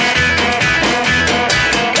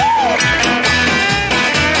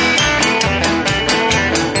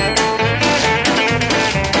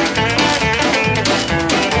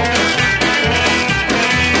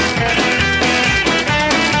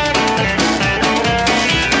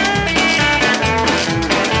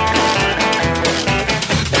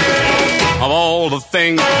 Of all the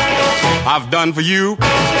things I've done for you,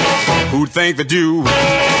 who'd think that you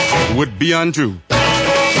would be untrue?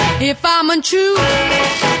 If I'm untrue,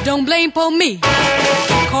 don't blame for me,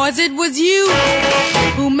 'cause it was you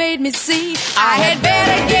who made me see I had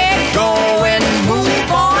better get going,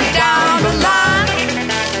 move on down the line.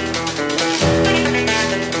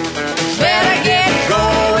 Better get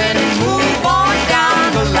going, move on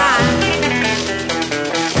down the line.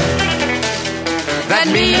 That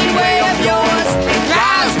mean way of yours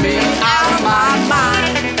drives me out of my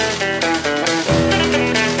mind.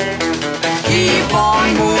 Keep on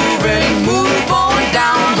moving, move on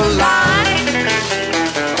down the line.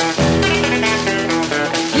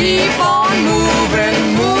 Keep on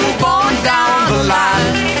moving, move on down the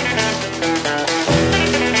line.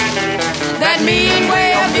 That mean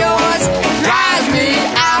way of yours drives me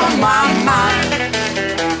out of my mind.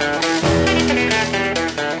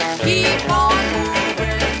 Keep on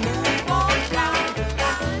moving, move on down the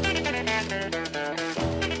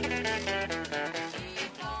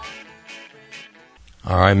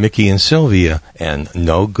All right, Mickey and Sylvia and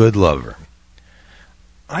No Good Lover.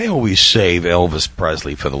 I always save Elvis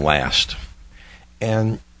Presley for the last.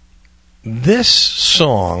 And this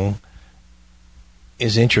song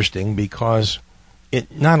is interesting because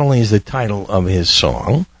it not only is the title of his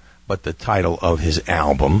song, but the title of his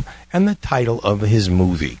album and the title of his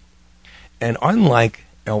movie. And unlike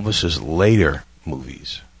Elvis's later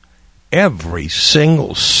movies, every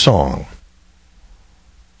single song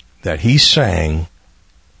that he sang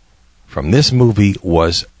from this movie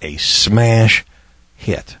was a smash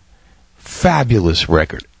hit. Fabulous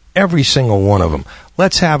record. Every single one of them.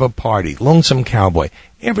 Let's Have a Party, Lonesome Cowboy.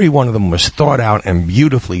 Every one of them was thought out and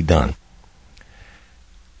beautifully done.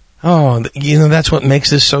 Oh, you know, that's what makes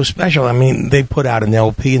this so special. I mean, they put out an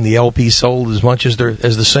LP, and the LP sold as much as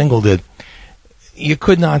the single did. You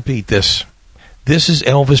could not beat this. This is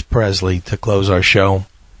Elvis Presley to close our show,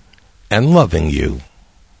 and Loving You.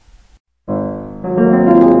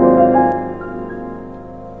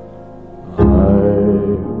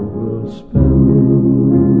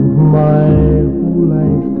 My whole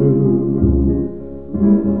life through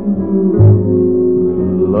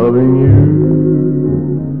loving you,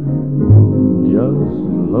 just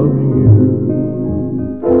loving you.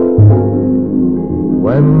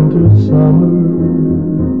 Winter, summer,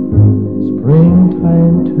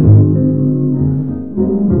 springtime too,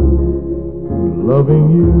 loving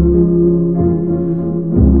you,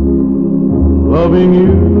 loving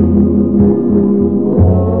you.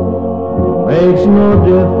 Makes no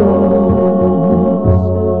difference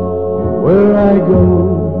where I go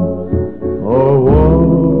or what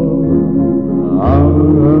I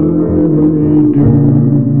do.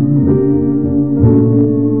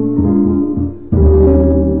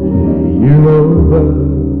 You know that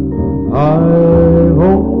I've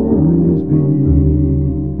always been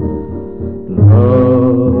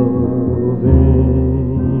loving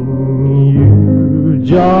you,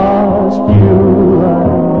 just you.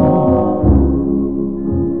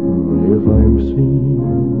 If I'm seen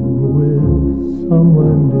with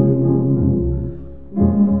someone new,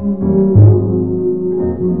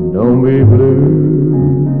 don't be blue,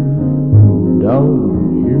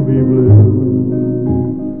 don't you be blue.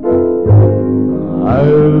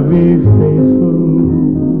 I'll be faithful,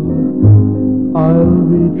 I'll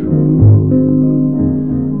be true,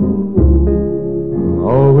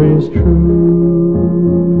 always true,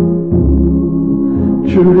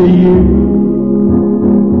 true to you.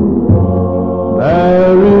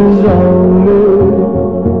 There is only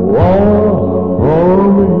one for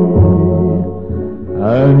me,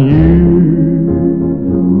 and you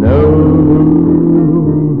know who.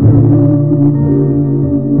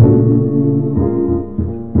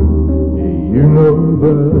 You know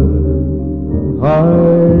that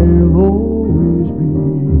I'll always be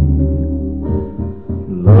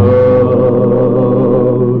loving.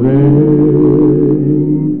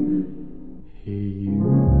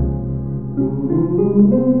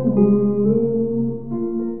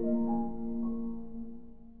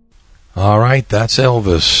 All right, that's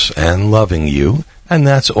Elvis and Loving You, and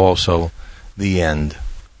that's also the end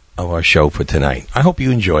of our show for tonight. I hope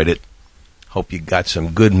you enjoyed it. Hope you got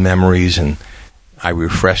some good memories, and I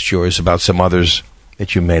refreshed yours about some others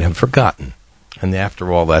that you may have forgotten. And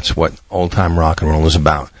after all, that's what old-time rock and roll is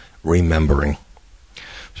about, remembering.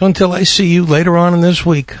 So until I see you later on in this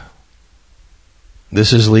week,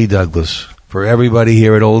 this is Lee Douglas. For everybody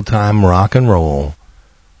here at Old Time Rock and Roll,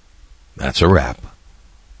 that's a wrap.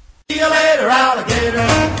 See you later, alligator.